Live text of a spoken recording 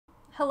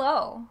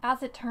Hello.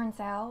 As it turns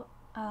out,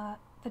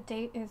 the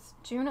date is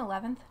June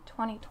 11th,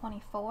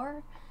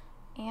 2024,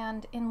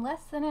 and in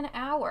less than an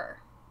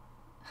hour,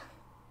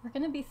 we're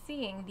going to be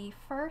seeing the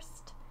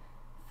first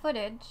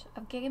footage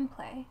of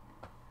gameplay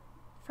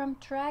from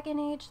Dragon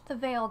Age the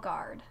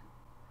Veilguard,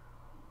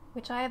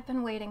 which I have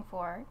been waiting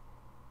for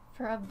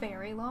a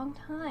very long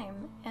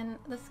time, and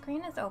the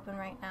screen is open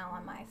right now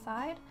on my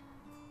side.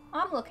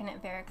 I'm looking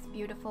at Varric's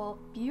beautiful,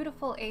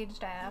 beautiful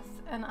aged ass,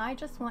 and I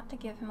just want to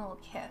give him a little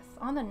kiss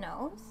on the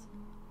nose.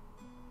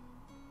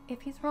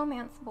 If he's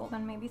romanceable,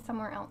 then maybe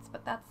somewhere else,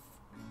 but that's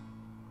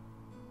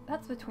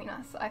between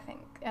us, I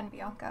think, and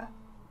Bianca.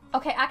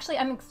 Okay, actually,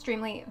 I'm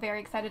very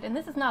excited, and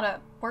this is not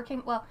a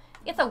working, well,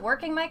 it's a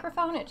working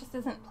microphone, it just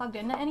isn't plugged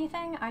into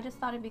anything. I just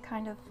thought it'd be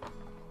kind of,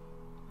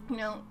 you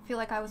know, feel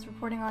like I was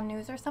reporting on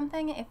news or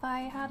something if I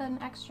had an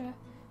extra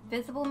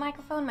visible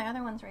microphone. My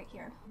other one's right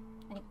here,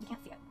 and you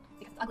can't see it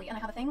because it's ugly, and I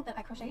have a thing that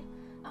I crocheted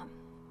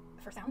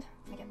for sound to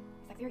make it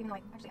sexier, even though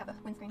I actually have a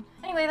windscreen.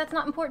 Anyway, that's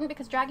not important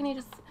because Dragon Age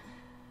is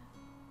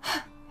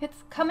it's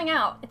coming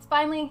out. It's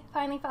finally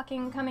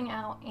fucking coming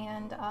out,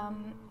 and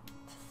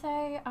to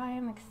say I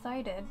am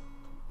excited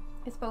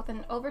is both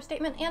an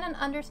overstatement and an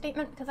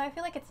understatement because I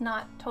feel like it's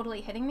not totally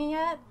hitting me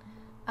yet.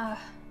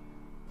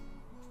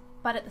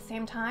 But at the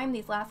same time,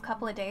 these last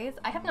couple of days,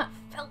 I have not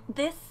felt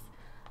this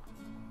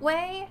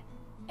way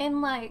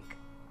in, like,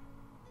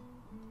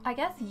 I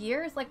guess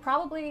years. Like,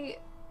 probably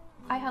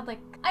I had, like,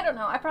 I don't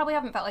know, I probably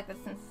haven't felt like this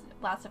since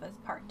Last of Us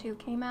Part 2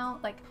 came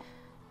out. Like,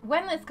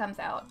 when this comes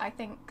out, I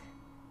think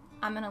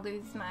I'm gonna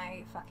lose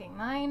my fucking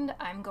mind.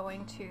 I'm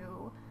going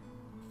to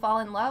fall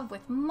in love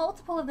with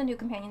multiple of the new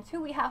companions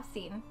who we have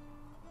seen.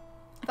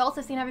 I've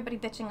also seen everybody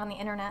bitching on the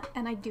internet,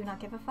 and I do not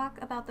give a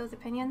fuck about those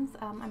opinions.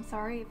 I'm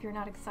sorry if you're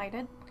not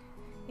excited.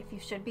 If you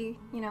should be,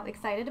 you know,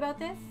 excited about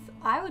this,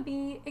 I would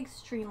be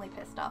extremely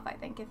pissed off, I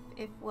think,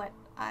 if what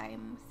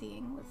I'm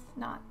seeing was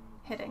not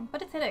hitting.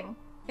 But it's hitting.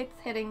 It's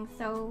hitting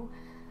so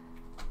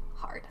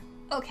hard.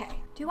 Okay,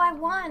 do I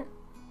want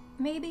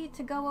maybe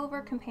to go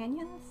over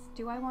companions?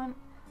 Do I want...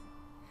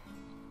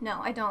 No,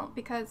 I don't,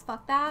 because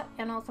fuck that,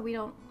 and also we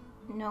don't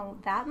know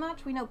that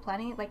much. We know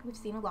plenty, like, we've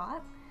seen a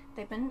lot.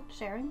 They've been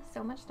sharing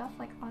so much stuff,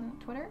 like, on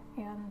Twitter,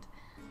 and...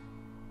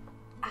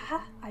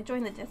 I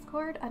joined the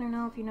Discord. I don't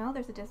know if you know,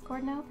 there's a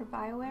Discord now for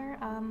BioWare.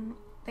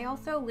 They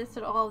also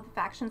listed all of the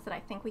factions that I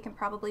think we can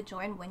probably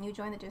join when you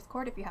join the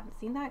Discord. If you haven't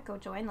seen that, go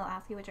join. They'll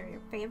ask you which are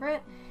your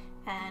favorite.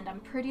 And I'm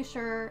pretty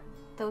sure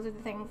those are the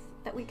things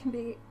that we can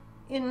be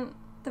in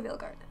the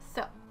Veilguard.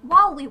 So,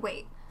 while we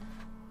wait,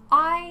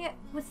 I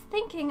was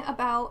thinking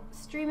about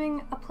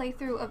streaming a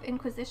playthrough of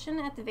Inquisition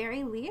at the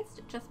very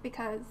least, just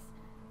because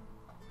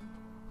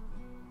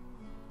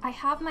I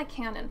have my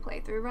canon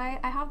playthrough, right?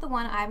 I have the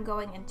one I'm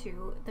going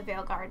into the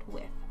Veilguard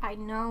with. I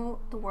know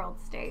the world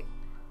state.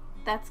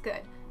 That's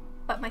good.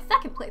 But my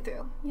second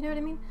playthrough, you know what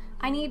I mean?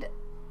 I need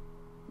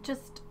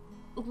just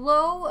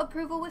low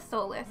approval with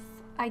Solus,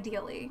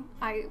 ideally.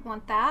 I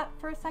want that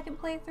for a second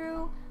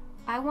playthrough.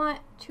 I want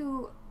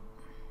to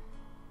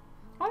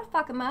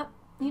fuck him up.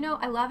 You know,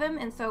 I love him,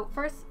 and so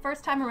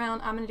first time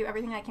around, I'm gonna do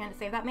everything I can to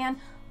save that man.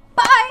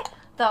 By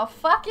the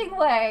fucking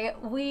way,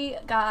 we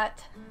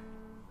got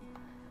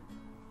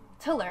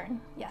to learn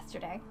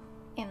yesterday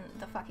in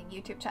the fucking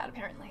YouTube chat,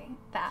 apparently,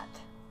 that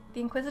the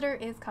Inquisitor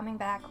is coming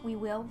back. We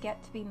will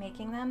get to be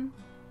making them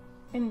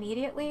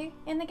immediately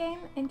in the game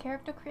in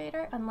Character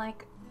Creator,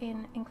 unlike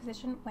in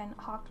Inquisition when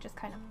Hawk just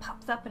kind of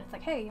pops up and it's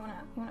like, hey, you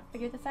wanna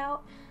figure this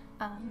out?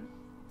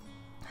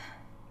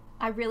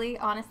 I really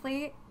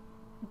honestly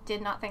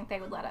did not think they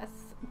would let us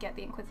get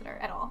the Inquisitor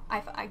at all.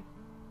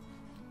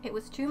 It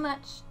was too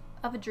much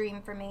of a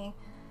dream for me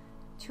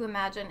to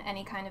imagine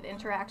any kind of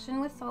interaction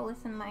with Solus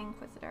and my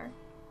Inquisitor.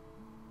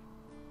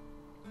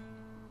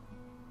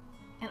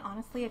 And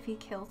honestly, if he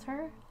kills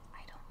her,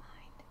 I don't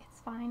mind. It's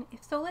fine.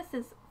 If Solus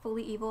is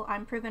fully evil,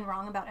 I'm proven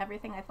wrong about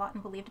everything I thought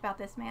and believed about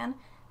this man,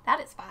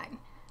 that is fine.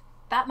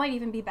 That might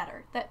even be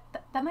better. That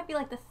might be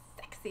like the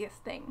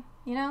sexiest thing,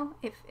 you know?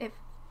 If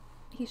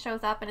he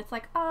shows up and it's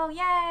like, oh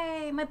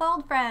yay, my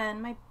bald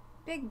friend, my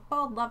big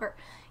bald lover,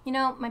 you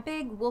know, my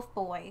big wolf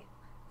boy,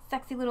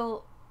 sexy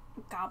little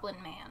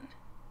goblin man.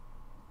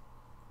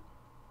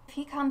 If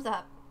he comes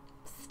up,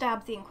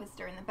 stabs the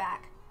Inquisitor in the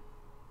back,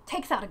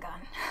 takes out a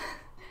gun,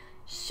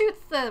 shoots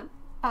the...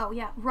 Oh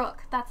yeah,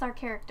 Rook. That's our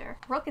character.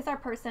 Rook is our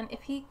person.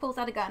 If he pulls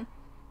out a gun,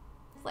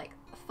 it's like,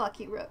 fuck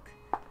you, Rook.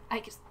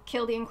 I just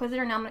killed the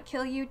Inquisitor, now I'm gonna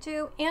kill you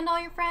too, and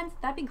all your friends.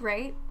 That'd be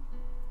great.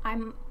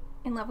 I'm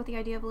in love with the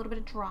idea of a little bit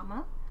of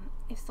drama.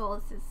 If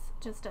Solus is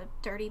just a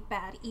dirty,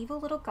 bad, evil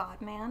little god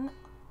man,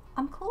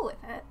 I'm cool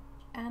with it.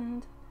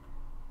 And...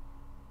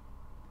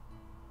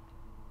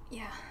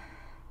 yeah.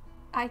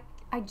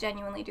 I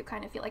genuinely do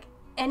kind of feel like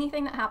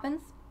anything that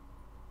happens,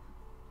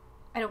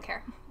 I don't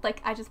care.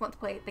 Like, I just want to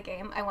play the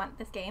game. I want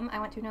this game. I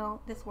want to know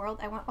this world.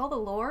 I want all the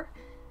lore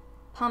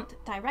pumped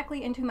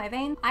directly into my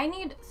veins. I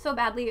need so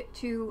badly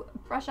to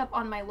brush up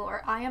on my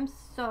lore. I am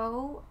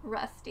so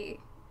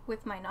rusty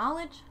with my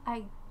knowledge.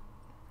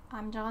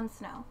 I'm Jon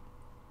Snow.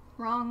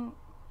 Wrong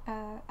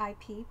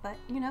IP, but,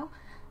 you know,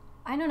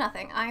 I know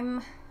nothing.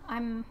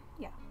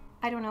 Yeah.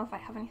 I don't know if I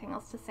have anything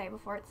else to say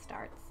before it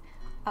starts.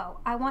 Oh,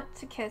 I want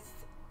to kiss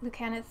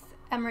Lucanus,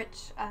 Emmerich,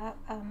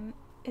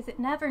 is it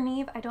Nev or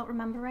Neve? I don't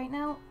remember right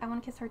now. I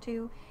want to kiss her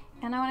too.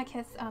 And I want to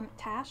kiss,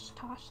 Tash?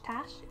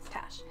 It's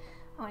Tash.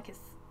 I want to kiss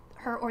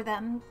her or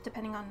them,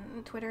 depending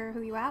on Twitter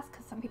who you ask,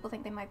 because some people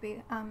think they might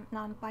be,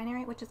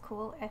 non-binary, which is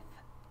cool if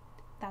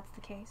that's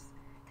the case.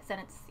 Because then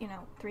it's, you know,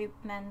 3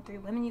 men, 3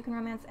 women you can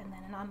romance, and then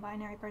a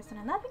non-binary person,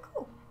 and that'd be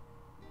cool.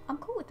 I'm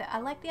cool with it. I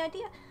like the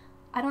idea.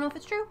 I don't know if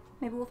it's true.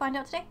 Maybe we'll find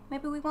out today.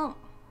 Maybe we won't.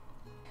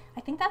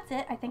 I think that's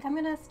it. I think I'm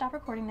gonna stop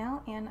recording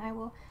now, and I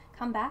will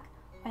come back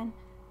when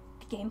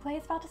the gameplay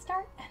is about to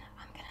start, and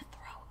I'm gonna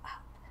throw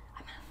up.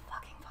 I'm gonna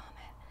fucking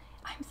vomit.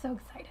 I'm so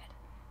excited.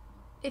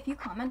 If you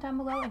comment down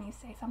below and you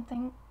say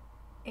something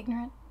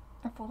ignorant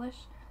or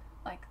foolish,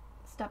 like,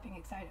 stop being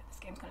excited, this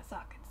game's gonna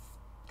suck, it's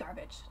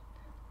garbage.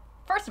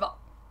 First of all,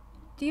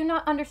 do you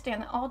not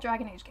understand that all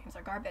Dragon Age games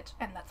are garbage,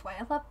 and that's why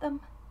I love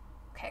them?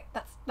 Okay,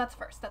 that's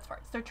first.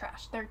 They're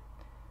trash. They're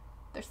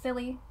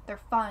silly.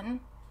 They're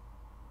fun.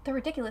 They're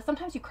ridiculous.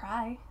 Sometimes you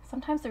cry.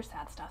 Sometimes there's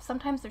sad stuff.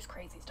 Sometimes there's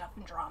crazy stuff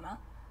and drama.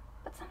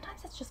 But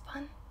sometimes it's just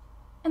fun.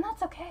 And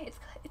that's okay. It's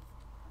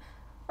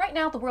right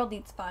now the world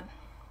needs fun.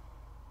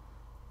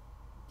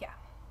 Yeah.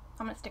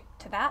 I'm gonna stick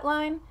to that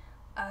line.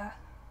 Yeah.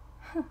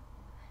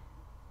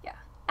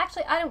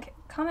 Actually, I don't care.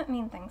 Comment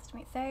mean things to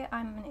me. Say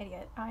I'm an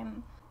idiot.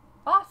 I'm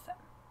awesome.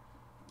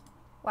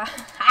 Wow.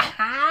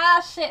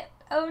 Haha, shit.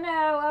 Oh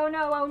no, oh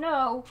no, oh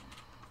no.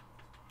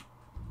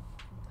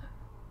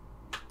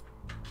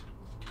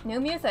 New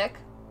music.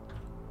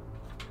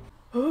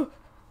 Fuck.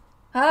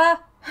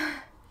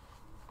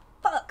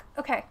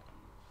 Okay.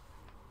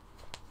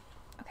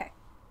 Okay.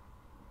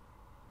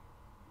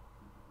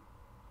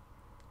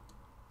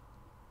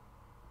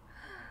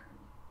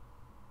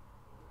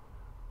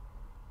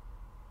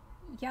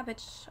 Yeah,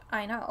 bitch,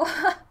 I know.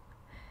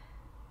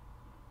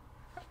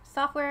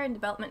 Software and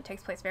development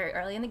takes place very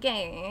early in the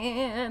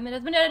game. It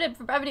has been edited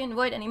for brevity and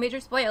avoid any major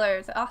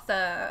spoilers.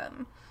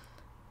 Awesome.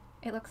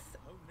 It looks...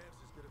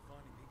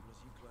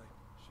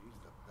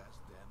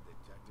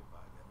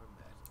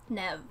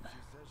 Nev.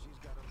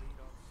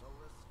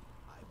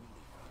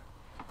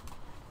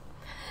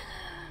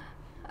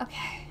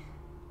 Okay.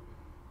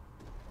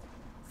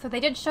 So they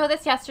did show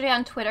this yesterday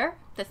on Twitter,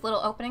 this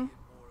little opening.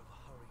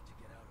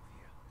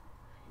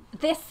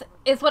 This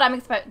is what I'm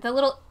expecting. The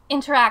little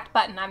interact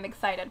button I'm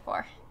excited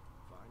for.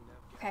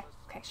 Okay,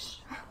 okay, shh.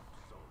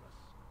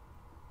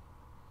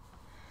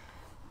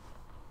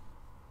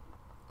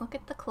 Look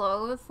at the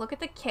clothes. Look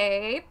at the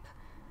cape.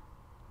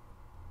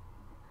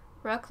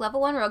 Rook, level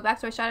 1 rogue,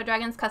 backstory, Shadow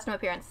Dragon's custom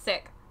appearance.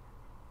 Sick.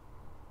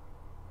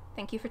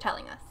 Thank you for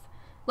telling us.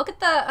 Look at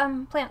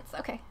the, plants.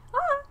 Okay.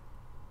 Ah.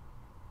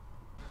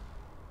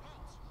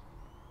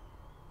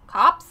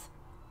 Cops?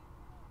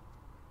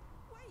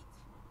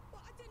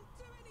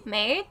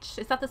 Mage?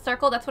 Is that the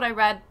circle? That's what I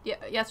read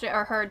yesterday,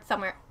 or heard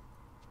somewhere.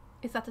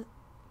 Is that the...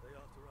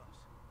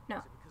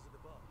 No.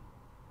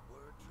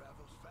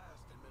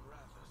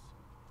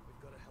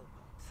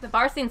 So the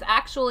bar scene's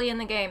actually in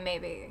the game,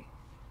 maybe.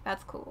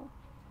 That's cool.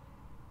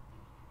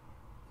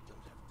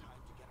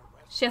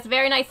 She has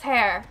very nice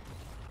hair.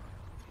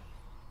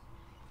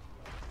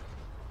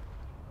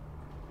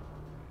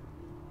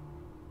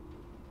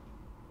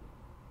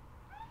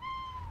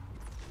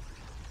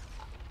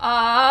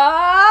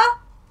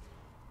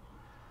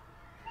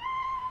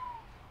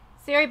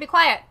 Siri, be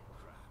quiet.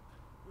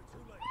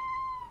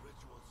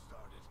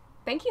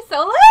 Thank you,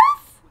 Solus.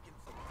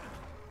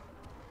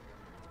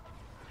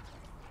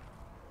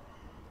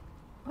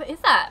 What is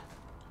that?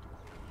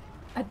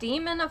 A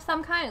demon of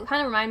some kind? It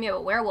kind of reminded me of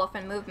a werewolf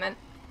in movement.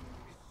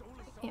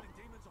 Yeah.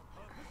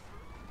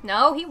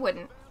 No, he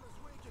wouldn't.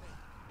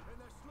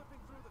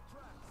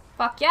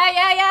 Fuck yeah,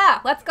 yeah,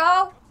 yeah! Let's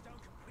go!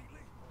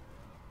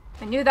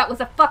 I knew that was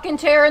a fucking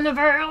tear in the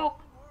veil!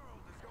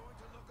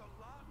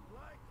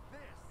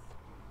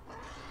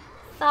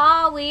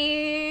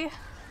 Sorry!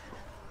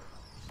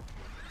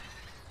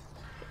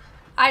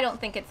 I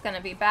don't think it's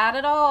gonna be bad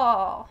at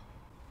all.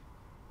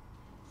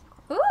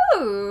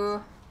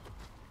 Ooh!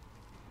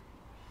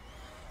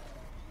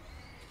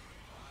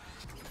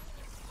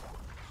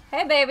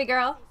 Hey, baby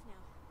girl.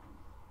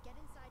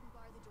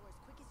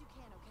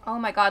 Oh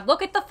my god,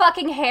 look at the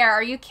fucking hair.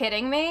 Are you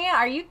kidding me?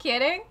 Are you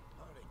kidding?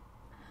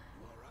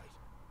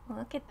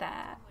 Look at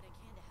that.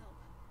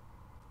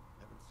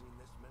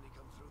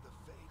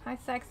 Hi,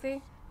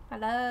 sexy. I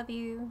love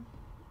you.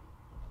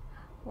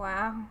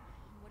 Wow.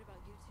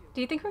 Do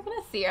you think we're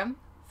gonna see him?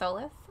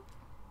 Solus?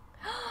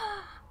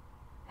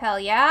 Hell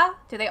yeah?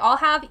 Do they all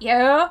have...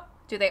 Yeah?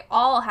 Do they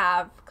all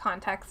have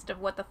context of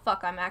what the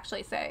fuck I'm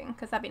actually saying?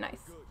 Because that'd be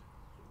nice.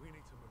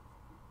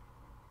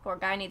 Poor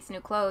guy needs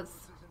new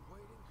clothes.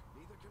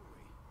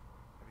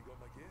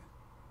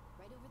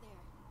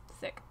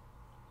 Sick.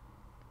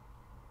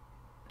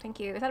 Thank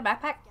you. Is that a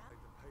backpack?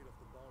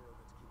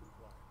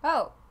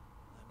 Oh.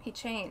 He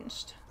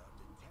changed.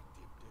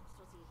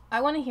 I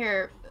want to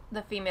hear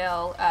the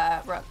female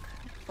Rook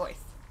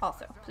voice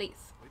also,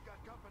 please.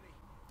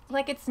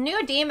 Like, it's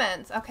new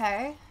demons.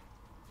 Okay.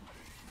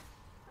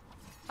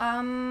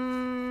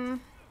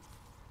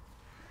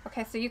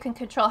 Okay, so you can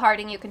control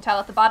Harding. You can tell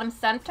at the bottom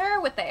center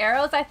with the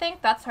arrows, I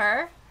think. That's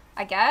her,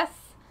 I guess.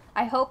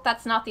 I hope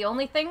that's not the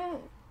only thing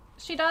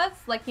she does.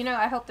 Like, you know,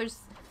 I hope there's...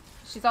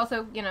 She's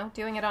also, you know,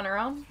 doing it on her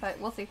own, but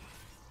we'll see.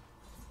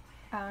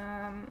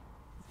 I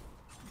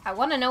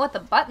want to know what the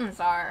buttons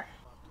are.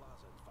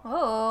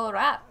 Oh,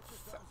 rats.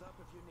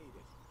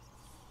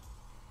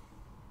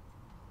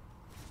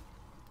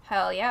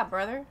 Hell yeah,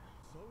 brother.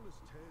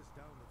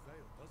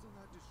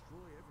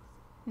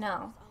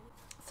 No.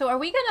 So are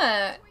we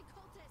gonna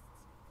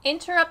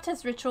interrupt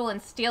his ritual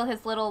and steal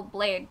his little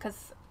blade?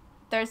 Because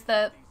there's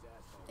the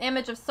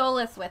image of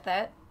Solus with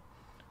it,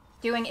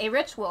 doing a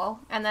ritual,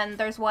 and then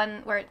there's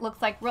one where it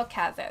looks like Rook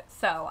has it.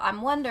 So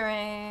I'm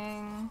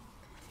wondering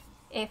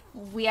if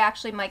we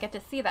actually might get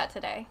to see that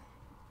today.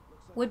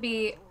 Would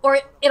be, or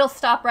it'll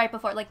stop right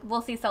before, like,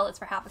 we'll see Solus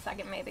for half a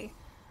second, maybe.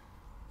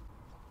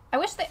 I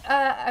wish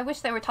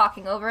they were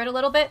talking over it a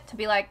little bit to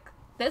be like,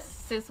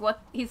 this is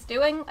what he's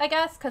doing, I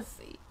guess, because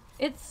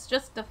it's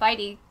just a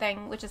fighty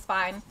thing, which is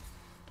fine.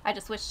 I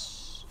just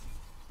wish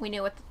we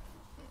knew what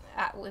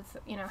was,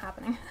 you know,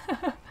 happening.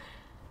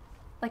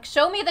 Like,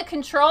 show me the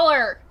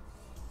controller.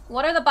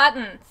 What are the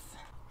buttons?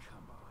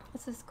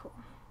 This is cool.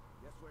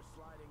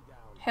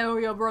 Hell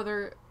yeah,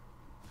 brother.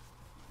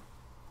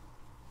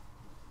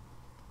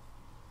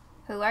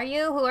 Who are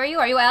you? Who are you?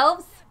 Are you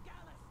elves?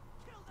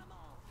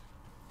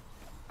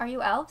 Are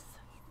you elves?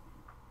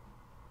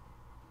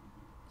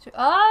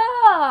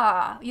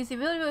 Ah! You see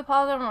really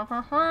positive.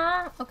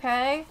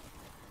 Okay.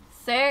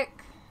 Sick.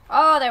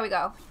 Oh, there we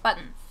go.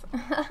 Buttons.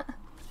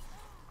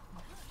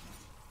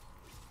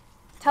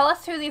 Tell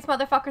us who these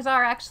motherfuckers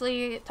are,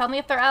 actually. Tell me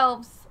if they're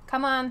elves.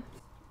 Come on.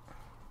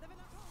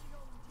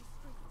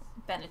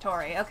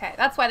 Venatori. Okay,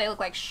 that's why they look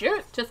like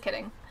shoot. Just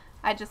kidding.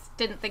 I just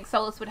didn't think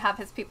Solus would have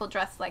his people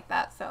dressed like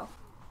that, so.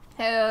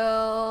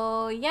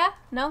 Hell yeah?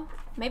 No?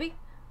 Maybe?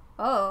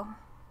 Oh.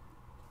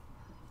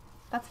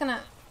 That's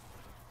gonna...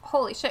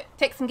 Holy shit.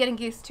 Take some getting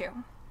used to.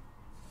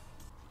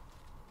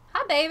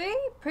 Hi, baby.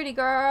 Pretty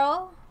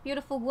girl.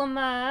 Beautiful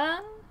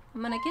woman.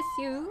 I'm gonna kiss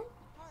you.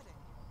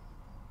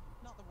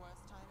 Not the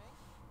worst timing.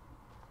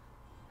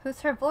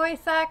 Who's her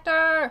voice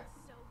actor?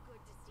 So good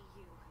to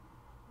see you.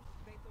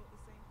 They thought the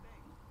same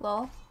thing.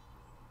 Lol.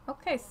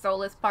 Okay,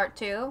 Solus Part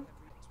 2.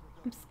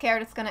 I'm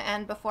scared it's gonna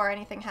end before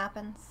anything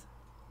happens.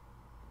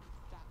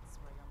 That's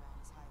where your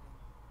man is hiding.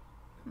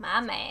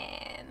 My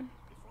man.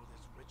 Before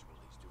this ritual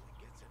he's doing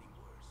gets any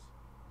worse.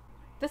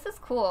 This is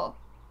cool.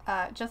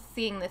 Just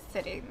seeing this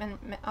city.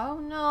 Oh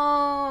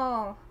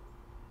no.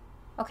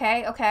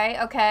 Okay, okay,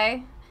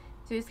 okay.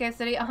 Seascape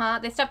City,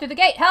 They stepped through the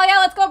gate. Hell yeah,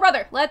 let's go,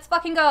 brother. Let's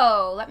fucking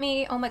go. Let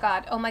me, oh my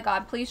god. Oh my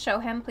god, please show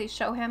him. Please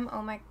show him.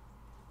 Oh my.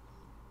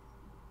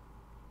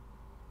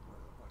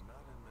 We're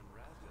not in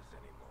Manrathas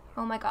anymore.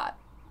 Oh my god.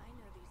 I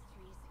know these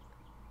trees.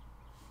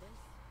 This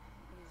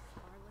is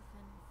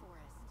Arlethan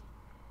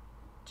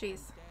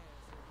Forest. Jeez.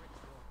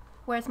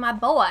 Where's my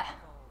boy?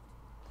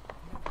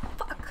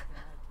 Fuck.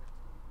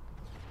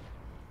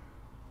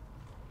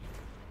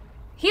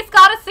 He's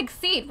gotta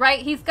succeed, right?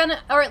 He's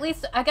gonna, or at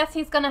least, I guess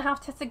he's gonna have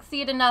to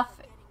succeed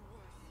enough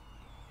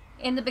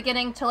in the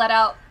beginning to let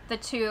out the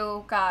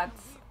two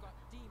gods.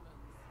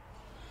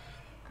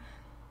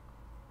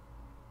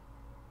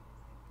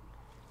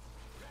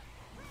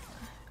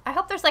 I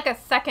hope there's like a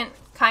second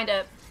kind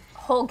of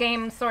whole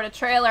game sort of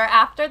trailer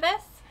after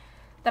this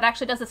that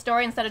actually does the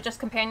story instead of just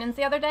companions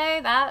the other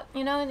day. That,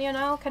 you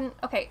know, can,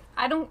 okay,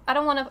 I don't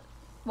want to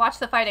watch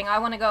the fighting. I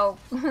want to go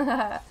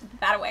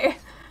that way.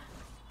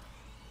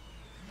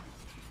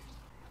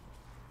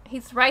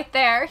 He's right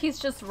there. He's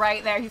just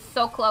right there. He's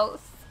so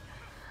close.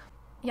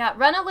 Yeah,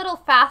 run a little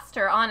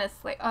faster,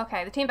 honestly.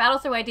 Okay, the team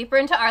battles their way deeper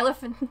into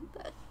Arlethan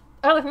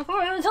until they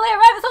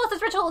arrive at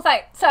Solstice ritual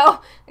site.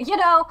 So, you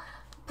know,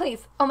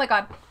 please. Oh my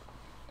god.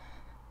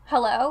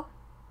 Hello?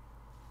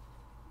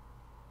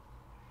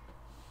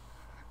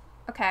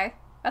 Okay,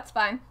 that's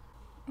fine.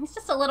 He's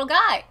just a little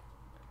guy.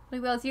 We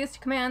will use to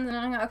commands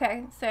and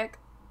okay, sick.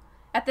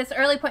 At this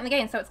early point in the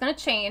game, so it's gonna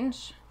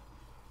change.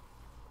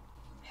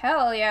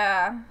 Hell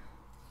yeah.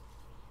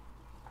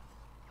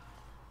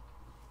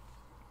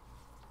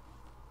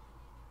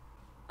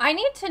 I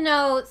need to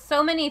know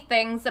so many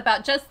things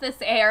about just this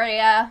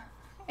area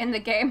in the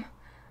game.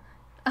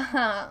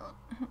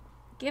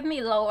 Give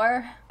me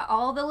lore.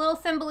 All the little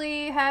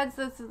symbol-y heads,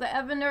 this is the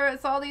Evander,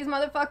 it's all these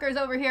motherfuckers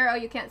over here. Oh,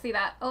 you can't see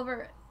that.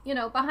 Over, you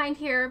know, behind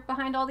here,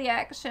 behind all the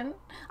action.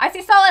 I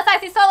see Solus, I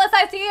see Solus,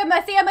 I see him,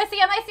 I see him, I see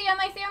him, I see him,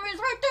 I see him, he's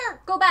right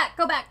there. Go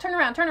back, turn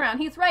around.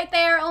 He's right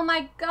there. Oh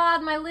my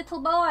god, my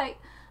little boy.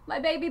 My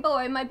baby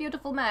boy, my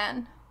beautiful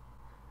man.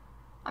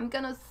 I'm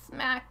gonna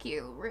smack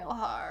you real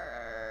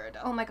hard.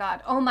 Oh my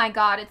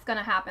god, it's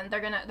gonna happen. They're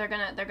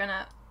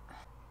gonna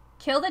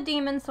kill the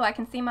demon so I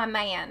can see my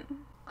man.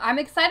 I'm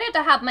excited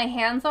to have my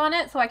hands on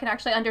it so I can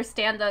actually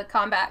understand the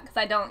combat, because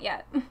I don't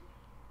yet.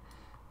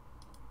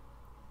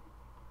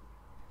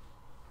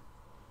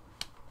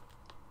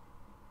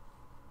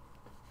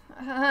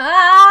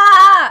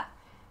 Ah!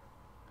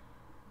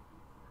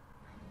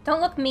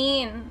 Don't look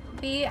mean.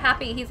 Be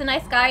happy. He's a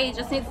nice guy. He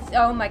just needs...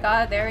 Oh my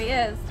god, there he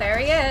is. There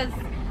he is.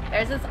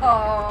 There's his...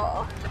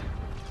 Oh.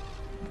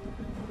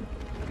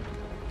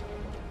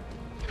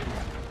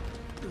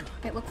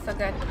 It looks so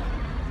good.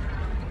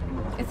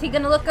 Is he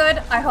gonna look good?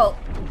 I hope.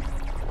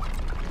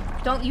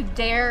 Don't you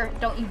dare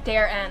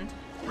end.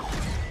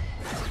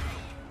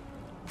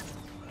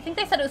 I think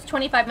they said it was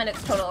 25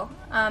 minutes total.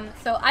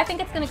 So I think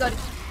it's gonna go to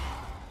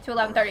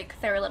 11:30 because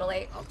they were a little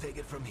late. I'll take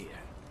it from here.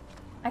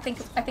 I think,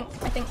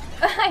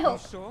 I hope.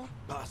 Sure?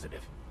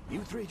 Positive.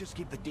 You three just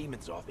keep the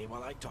demons off me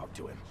while I talk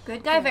to him.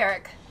 Good guy,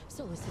 Varric.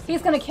 So is this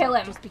He's gonna kill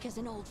him. just because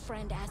an old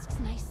friend asks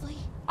nicely?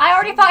 I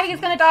already thought he was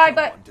gonna die,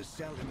 but Want to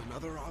sell him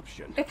another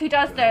option. if he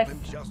does To help this...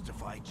 him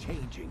justify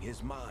changing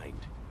his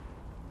mind.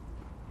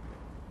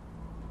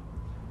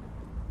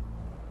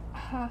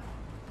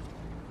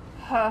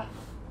 Huh.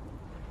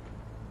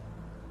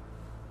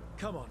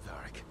 Come on,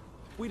 Varric.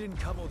 We didn't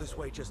come all this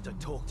way just to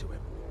talk to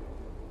him.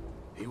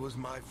 He was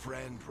my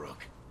friend,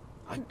 Brooke.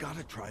 I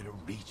gotta try to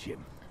reach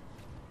him.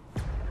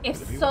 If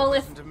But if he won't Solus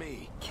listen to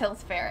me,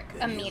 kills Varric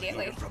then he'll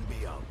immediately. hear from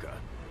Bianca.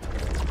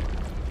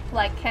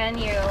 Like, can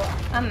you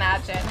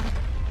imagine?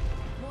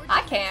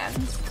 I can.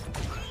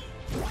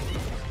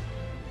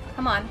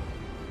 Come on.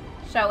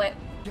 Show it.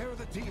 Gather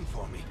the team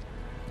for me.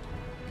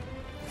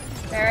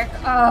 Varric.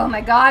 Oh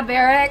my god,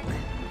 Varric.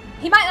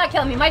 He might not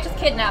kill him. He might just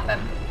kidnap him.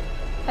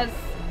 Because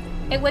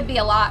it would be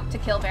a lot to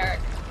kill Varric.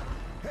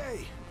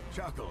 Hey,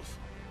 Chuckles.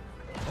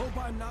 Hope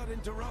I'm not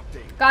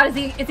interrupting. God, is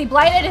he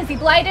blighted? Is he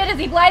blighted? Is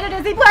he blighted?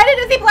 Is he blighted?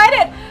 Is he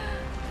blighted?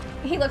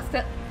 He looks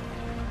good.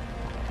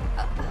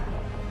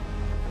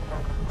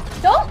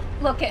 Don't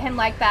look at him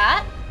like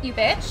that, you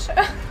bitch.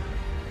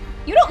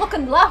 You don't look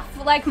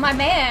enough like my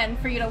man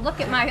for you to look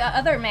at my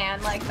other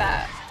man like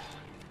that.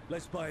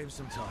 Let's buy him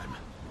some time.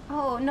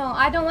 Oh, no,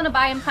 I don't want to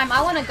buy him time.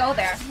 I want to go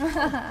there.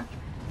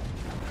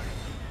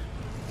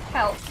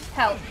 Help,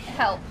 help,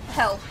 help,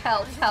 help,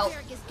 help, help.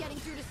 Varric is getting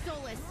through to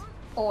Solus.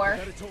 Or,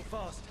 Better talk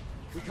fast.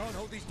 We can't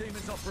hold these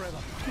demons off forever.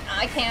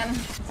 I can.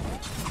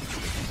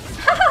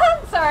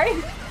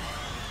 Sorry.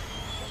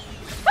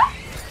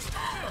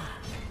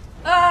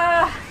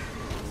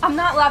 I'm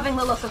not loving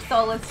the look of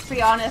Solus, to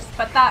be honest,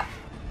 but that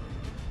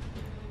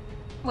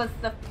was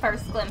the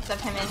first glimpse of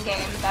him in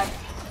game. That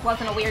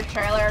wasn't a weird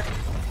trailer.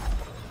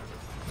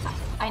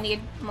 I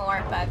need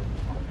more, but...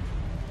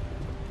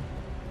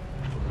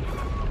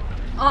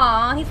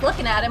 Aw, he's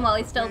looking at him while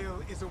he's still...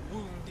 Veil is a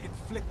wound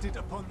inflicted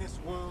upon this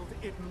world.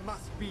 It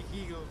must be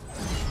healed.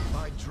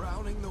 By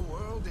drowning the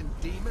world in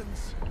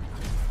demons?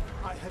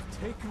 I have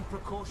taken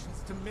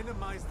precautions to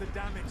minimize the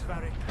damage,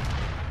 Varric.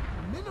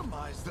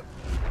 Minimize the...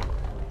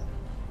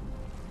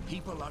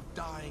 People are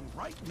dying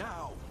right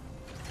now.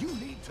 You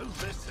need to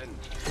listen.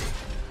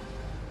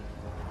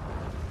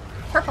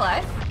 Purple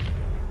eyes.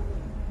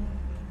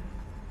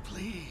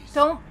 Please.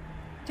 Don't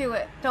do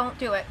it. Don't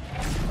do it.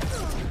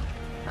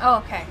 Oh,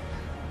 okay.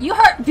 You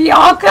hurt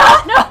Bianca?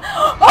 No!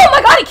 Oh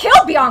my god, he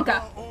killed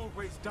Bianca! They are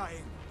always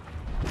dying.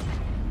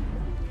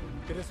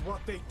 It is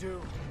what they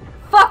do.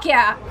 Fuck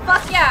yeah!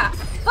 Fuck yeah!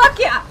 Fuck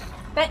yeah!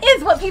 That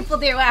is what people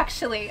do,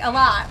 actually. A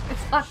lot.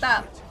 It's fucked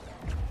up.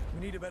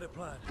 We need a better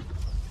plan.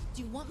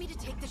 Do you want me to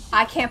take the ship?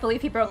 I can't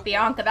believe he broke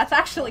Bianca. That's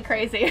actually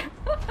crazy.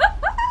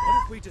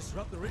 What if we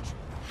disrupt the ritual?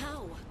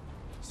 How?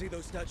 See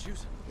those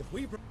statues? If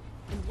we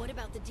And what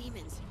about the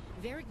demons?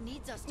 Varric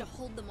needs us to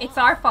hold them It's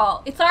off. our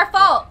fault. It's our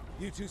fault.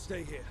 You two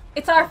stay here.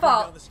 It's our I'll bring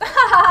down fault. the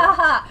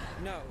stairs.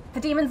 No. The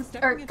demons,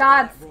 Stepping or into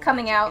gods that role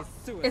coming out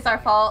is is our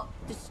fault.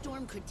 The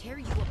storm could tear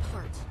you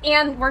apart.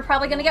 And we're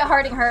probably gonna get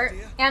Harding hurt.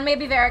 And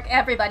maybe Varric.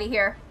 Everybody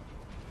here.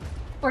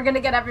 We're gonna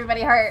get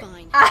everybody hurt.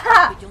 Fine.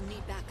 Aha! But you'll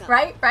need backup.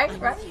 Right, right, I'm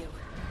right. with you.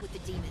 With the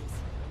demons.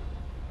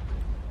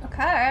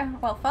 Okay,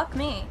 well, fuck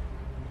me.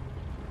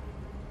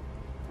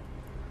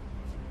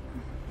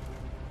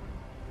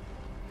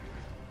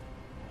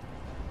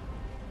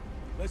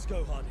 Let's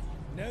go, Hardy.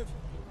 Nev,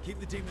 keep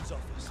the demons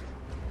off us.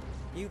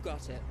 You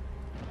got it.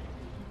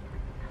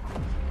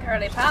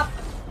 Girly pop.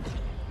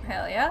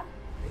 Hell yeah.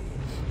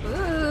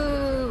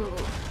 Ooh.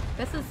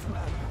 This is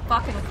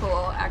fucking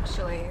cool,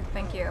 actually.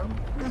 Thank you.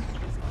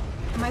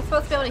 Am I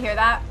supposed to be able to hear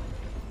that?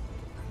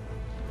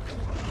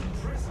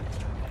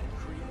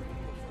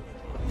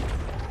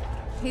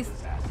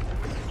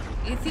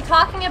 Is he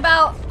talking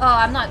about... Oh,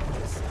 I'm not...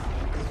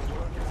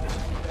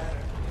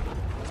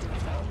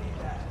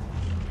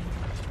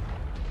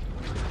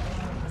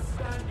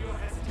 Stand your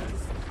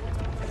hesitance.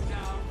 What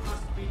now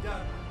must be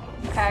done.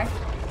 Okay.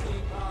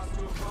 Being passed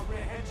to a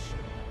comprehension.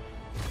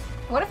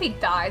 What if he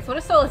dies? What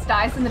if Solus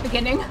dies in the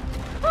beginning?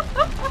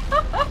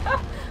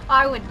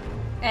 I would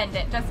end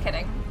it. Just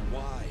kidding.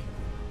 Why?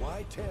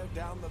 Why tear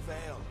down the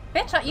veil?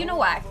 Bitch, you know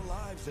why. All the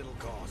lives it'll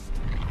cost.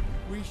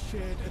 We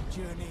shared a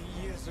journey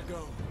years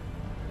ago.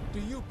 Do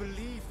you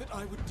believe that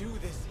I would do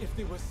this if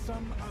there was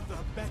some other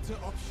better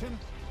option?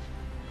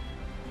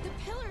 The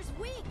pillar's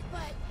weak,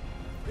 but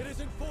It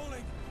isn't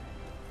falling.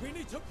 We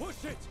need to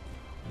push it.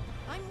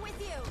 I'm with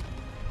you.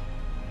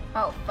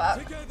 Oh,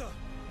 fuck. Together.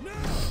 Now.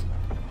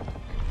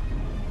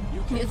 You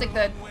Music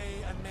good.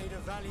 Way and made a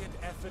valiant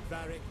effort,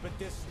 Varric, but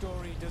this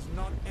story does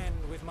not end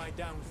with my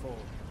downfall.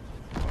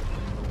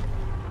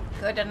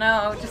 Good to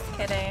know. Just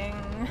kidding.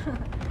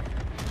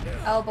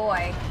 Oh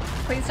boy.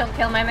 Please don't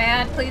kill my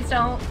man. Please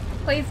don't.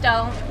 Please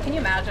don't. Can you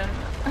imagine?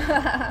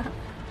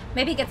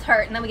 Maybe he gets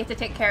hurt and then we get to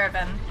take care of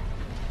him.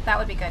 That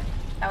would be good.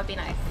 That would be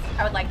nice.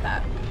 I would like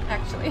that,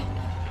 actually.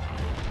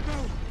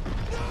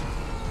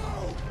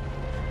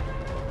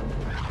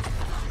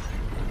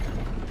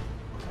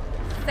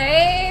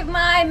 Save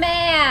my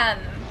man!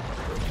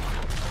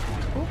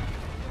 Ooh.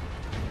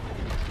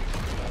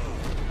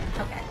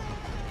 Okay.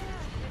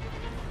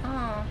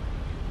 Oh.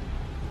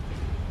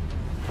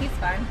 He's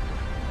fine.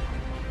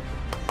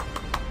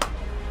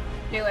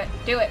 Do it.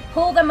 Do it.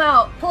 Pull them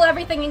out. Pull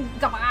everything in.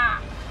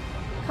 Ah.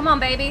 Come on,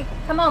 baby.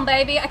 Come on,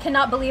 baby. I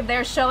cannot believe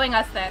they're showing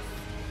us this.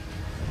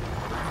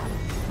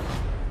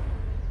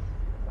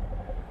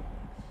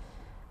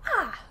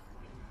 Ah.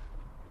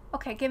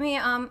 Okay, give me,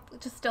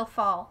 just still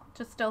fall.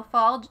 Just still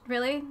fall.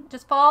 Really?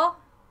 Just fall?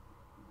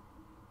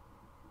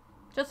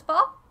 Just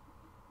fall?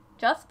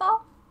 Just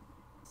fall?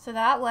 So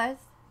that was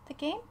the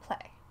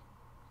gameplay.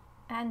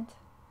 And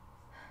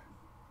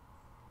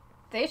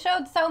they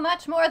showed so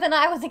much more than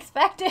I was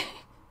expecting.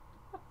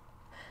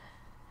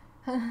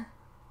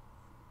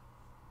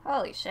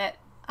 Holy shit.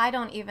 I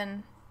don't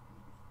even...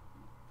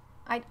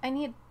 I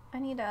need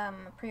a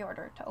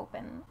pre-order to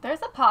open.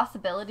 There's a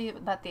possibility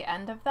that the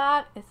end of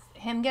that is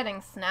him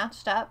getting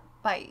snatched up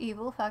by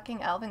evil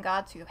fucking elven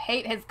gods who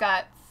hate his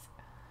guts.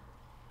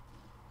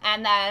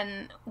 And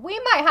then we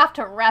might have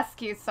to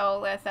rescue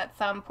Solus at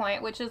some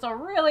point, which is a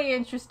really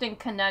interesting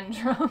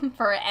conundrum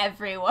for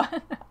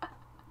everyone.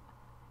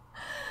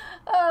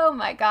 Oh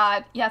my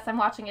god. Yes, I'm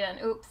watching it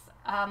and oops.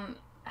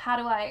 How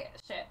do I...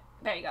 Shit.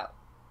 There you go.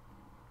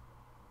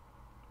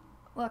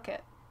 Look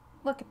at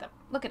them.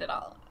 Look at it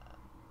all.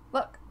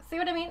 Look. See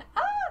what I mean?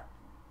 Ah!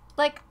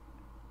 Like,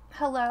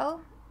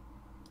 hello?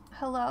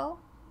 Hello?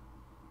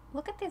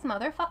 Look at these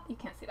motherfuckers. You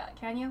can't see that,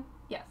 can you?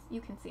 Yes, you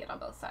can see it on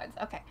both sides.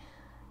 Okay.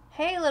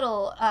 Hey,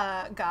 little,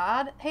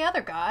 god. Hey,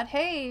 other god.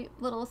 Hey,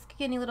 little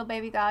skinny little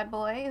baby god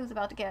boy who's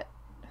about to get...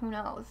 Who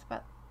knows?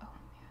 But... Oh,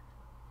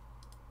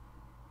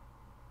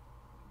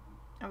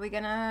 man. Are we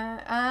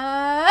gonna...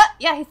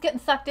 Yeah, he's getting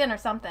sucked in or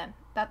something.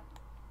 That...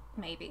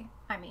 Maybe.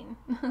 I mean...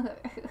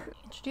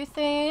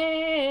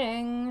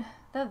 Introducing...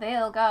 the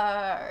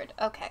Veilguard.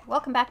 Okay,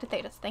 welcome back to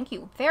thedas. Thank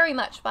you very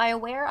much.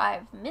 BioWare,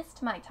 I've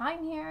missed my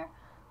time here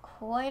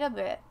quite a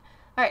bit.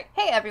 Alright,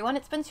 hey everyone,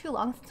 it's been too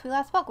long since we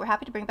last spoke. We're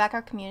happy to bring back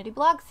our community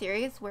blog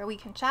series where we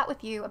can chat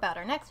with you about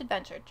our next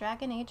adventure,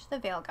 Dragon Age the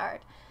Veilguard.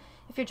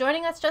 If you're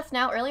joining us just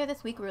now, earlier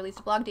this week we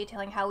released a blog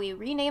detailing how we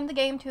renamed the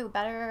game to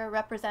better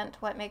represent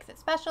what makes it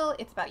special.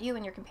 It's about you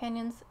and your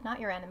companions, not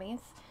your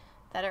enemies,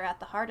 that are at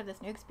the heart of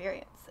this new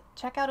experience.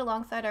 Check out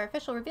alongside our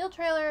official reveal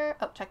trailer.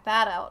 Oh, check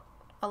that out.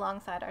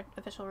 Alongside our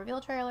official reveal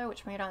trailer,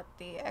 which made out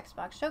the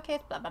Xbox showcase,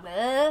 blah, blah,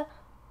 blah.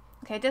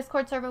 Okay,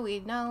 Discord server, we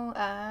know,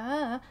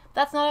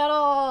 that's not at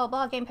all,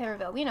 blog gameplay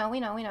reveal, we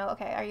know,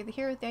 okay, are you the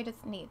hero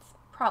thedas needs?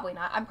 Probably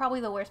not, I'm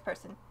probably the worst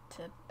person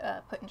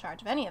to put in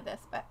charge of any of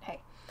this, but hey,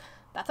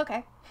 that's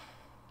okay.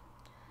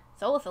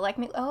 Solus will like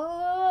me,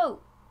 oh,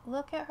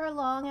 look at her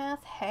long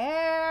ass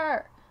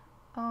hair.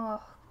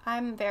 Oh,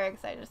 I'm very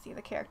excited to see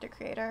the character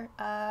creator,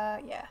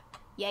 yeah.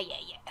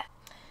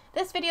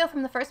 This video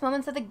from the first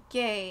moments of the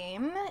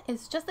game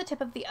is just the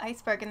tip of the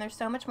iceberg, and there's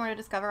so much more to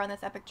discover on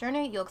this epic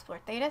journey. You'll explore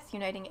thedas,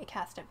 uniting a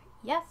cast of,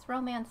 yes,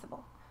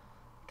 romanceable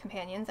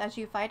companions as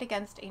you fight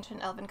against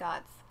ancient elven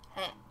gods.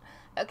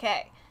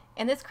 Okay.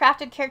 In this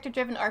crafted,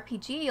 character-driven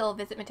RPG, you'll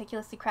visit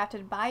meticulously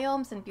crafted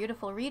biomes and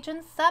beautiful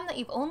regions, some that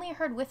you've only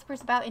heard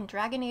whispers about in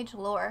Dragon Age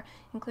lore,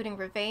 including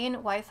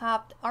Rivain,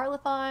 Weishaupt,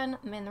 Arlethon,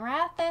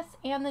 Minrathous,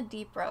 and the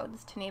Deep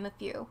Roads, to name a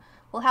few.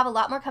 We'll have a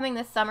lot more coming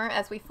this summer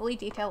as we fully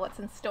detail what's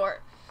in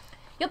store.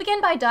 You'll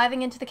begin by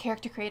diving into the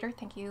character creator.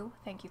 Thank you.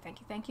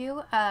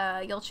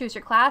 You'll choose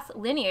your class,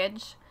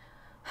 lineage,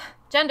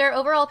 gender,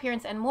 overall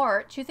appearance, and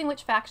more. Choosing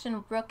which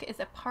faction Rook is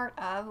a part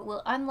of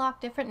will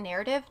unlock different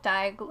narrative,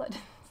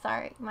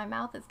 sorry, my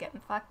mouth is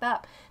getting fucked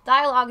up.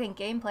 Dialogue and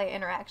gameplay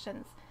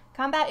interactions.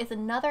 Combat is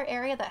another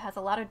area that has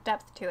a lot of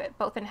depth to it,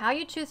 both in how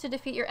you choose to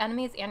defeat your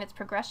enemies and its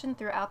progression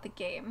throughout the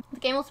game. The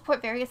game will support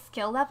various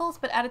skill levels,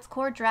 but at its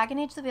core, Dragon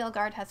Age the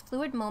Veilguard has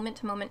fluid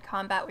moment-to-moment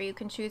combat where you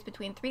can choose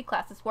between 3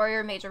 classes,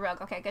 warrior, mage, or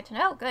rogue. Okay, good to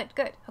know. Good.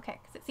 Okay,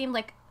 because it seemed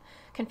like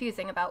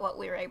confusing about what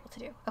we were able to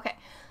do. Okay,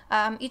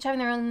 each having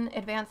their own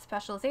advanced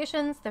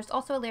specializations. There's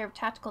also a layer of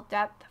tactical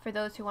depth for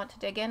those who want to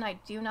dig in. I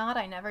do not,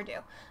 I never do,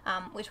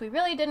 which we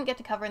really didn't get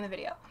to cover in the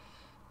video.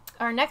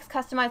 Our next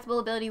customizable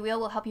ability wheel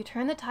will help you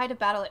turn the tide of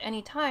battle at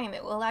any time.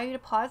 It will allow you to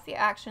pause the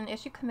action,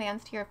 issue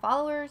commands to your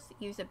followers,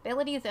 use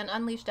abilities, and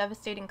unleash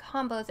devastating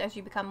combos. As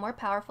you become more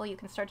powerful, you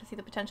can start to see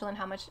the potential in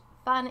how much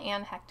fun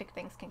and hectic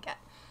things can get.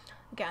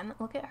 Again,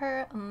 look at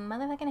her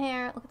motherfucking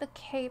hair. Look at the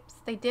capes.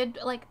 They did,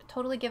 like,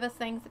 totally give us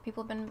things that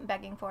people have been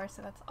begging for,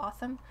 so that's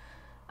awesome.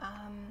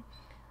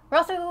 We're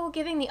also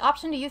giving the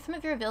option to use some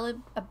of your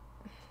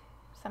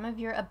some of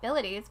your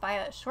abilities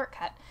via a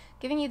shortcut.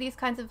 Giving you these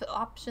kinds of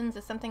options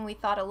is something we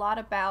thought a lot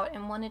about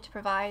and wanted to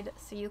provide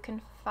so you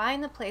can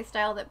find the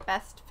playstyle that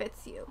best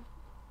fits you.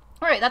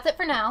 Alright, that's it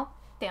for now.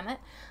 Damn it.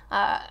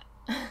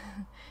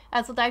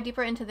 As we'll dive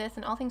deeper into this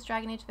and all things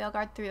Dragon Age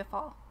Veilguard through the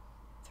fall.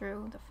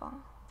 Through the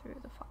fall.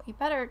 You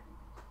better...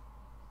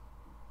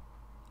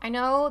 I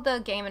know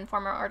the Game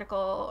Informer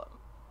article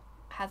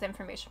has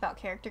information about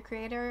character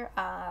creator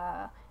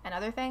and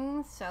other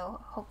things,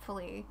 so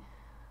hopefully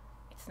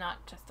it's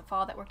not just the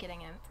fall that we're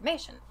getting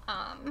information.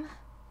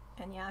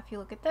 And yeah, if you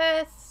look at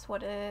this,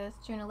 what is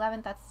June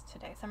 11th? That's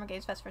today. Summer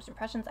Games Fest First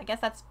Impressions. I guess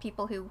that's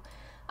people who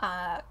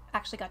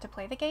actually got to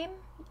play the game,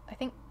 I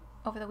think,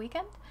 over the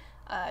weekend.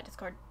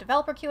 Discord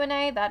developer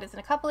Q&A, that is in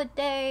a couple of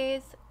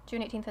days.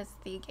 June 18th is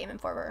the Game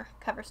Informer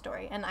cover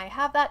story, and I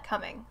have that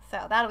coming,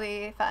 so that'll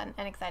be fun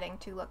and exciting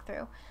to look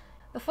through.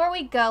 Before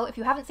we go, if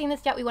you haven't seen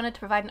this yet, we wanted to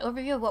provide an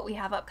overview of what we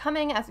have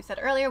upcoming. As we said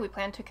earlier, we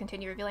plan to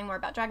continue revealing more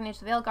about Dragon Age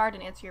the Veilguard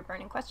and answer your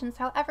burning questions.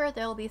 However,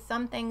 there will be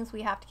some things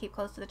we have to keep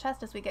close to the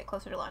chest as we get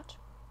closer to launch.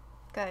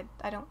 Good.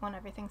 I don't want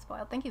everything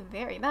spoiled. Thank you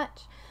very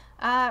much.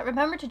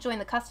 Remember to join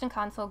the custom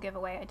console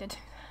giveaway. I did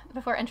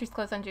before entries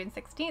close on June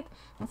 16th.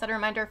 And set a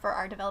reminder for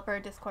our developer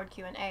Discord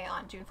Q&A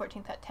on June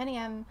 14th at 10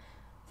 a.m.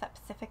 Is that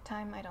Pacific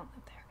time? I don't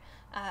live there.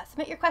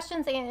 Submit your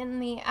questions in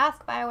the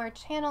Ask BioWare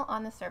channel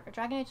on the server.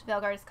 Dragon Age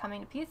Veilguard is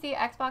coming to PC,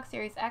 Xbox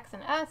Series X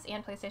and S,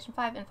 and PlayStation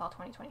 5 in fall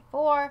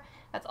 2024.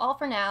 That's all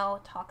for now.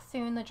 Talk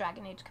soon, the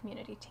Dragon Age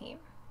community team.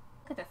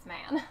 Look at this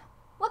man.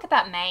 Look at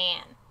that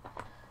man.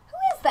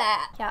 Who is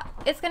that? Yeah,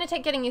 it's going to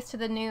take getting used to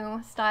the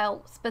new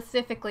style,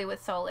 specifically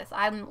with Solus.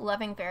 I'm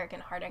loving Varric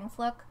and Harding's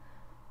look.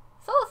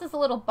 Solus is a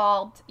little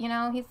bald, you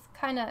know? He's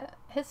kind of...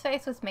 His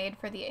face was made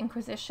for the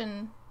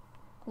Inquisition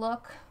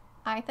look,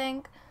 I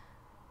think.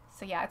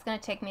 So yeah, it's going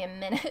to take me a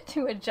minute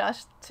to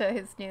adjust to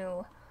his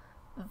new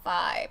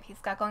vibe he's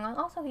got going on.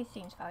 Also, he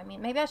seems fine. I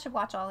mean, maybe I should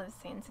watch all his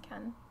scenes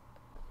again.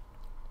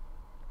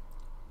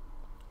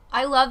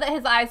 I love that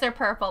his eyes are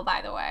purple,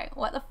 by the way.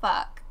 What the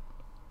fuck?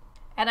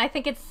 And I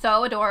think it's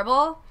so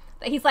adorable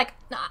that he's like,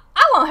 nah,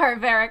 I won't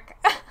hurt Varric.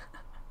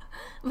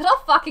 But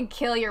I'll fucking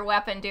kill your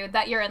weapon, dude,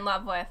 that you're in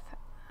love with.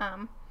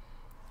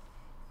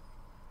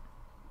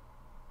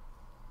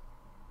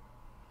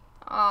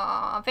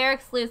 Aw,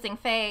 Varric's losing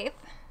faith.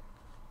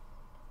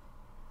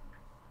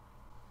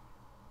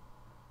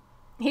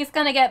 He's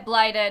gonna get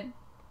blighted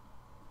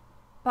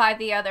by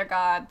the other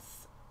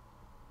gods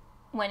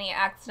when he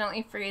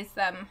accidentally frees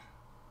them.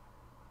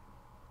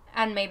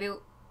 And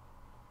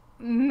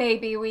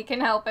maybe we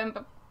can help him,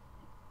 but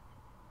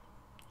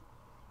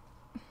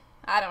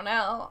I don't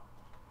know.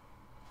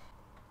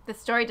 The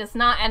story does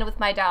not end with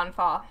my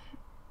downfall.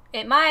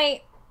 It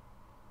might.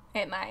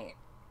 It might.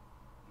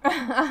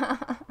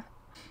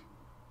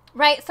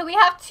 Right, so we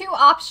have two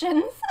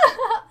options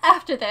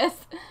after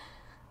this.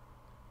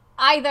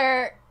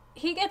 Either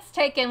he gets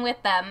taken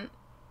with them,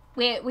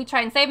 we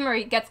try and save him, or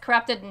he gets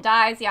corrupted and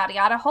dies, yada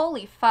yada.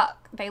 Holy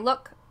fuck, they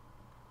look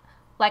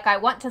like I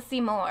want to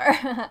see more.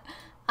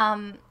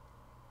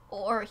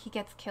 Or he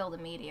gets killed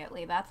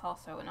immediately. That's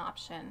also an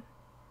option.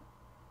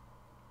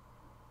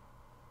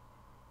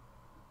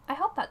 I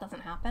hope that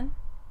doesn't happen.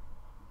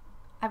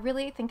 I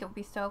really think it would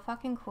be so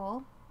fucking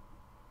cool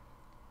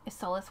if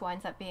Solus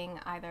winds up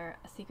being either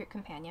a secret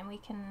companion we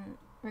can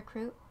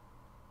recruit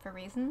for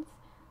reasons,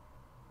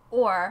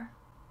 or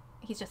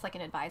he's just like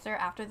an advisor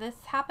after this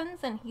happens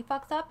and he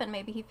fucks up and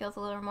maybe he feels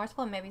a little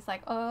remorseful and maybe he's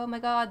like, oh my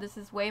god, this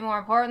is way more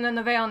important than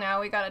the Veil now.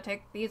 We gotta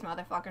take these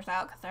motherfuckers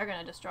out because they're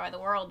gonna destroy the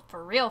world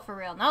for real,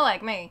 not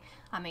like me.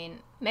 I mean,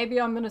 maybe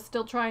I'm gonna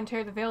still try and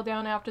tear the Veil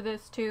down after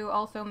this too.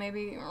 Also,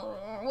 maybe,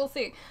 we'll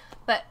see.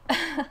 But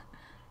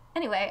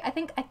anyway, I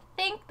think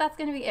that's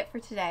gonna be it for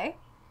today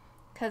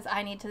because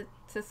I need to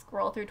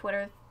scroll through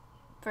Twitter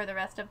for the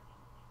rest of,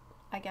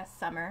 I guess,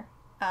 summer.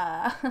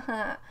 Yeah.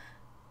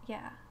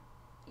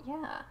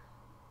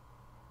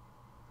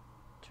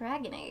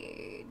 Dragon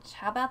Age.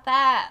 How about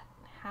that?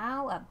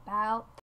 How about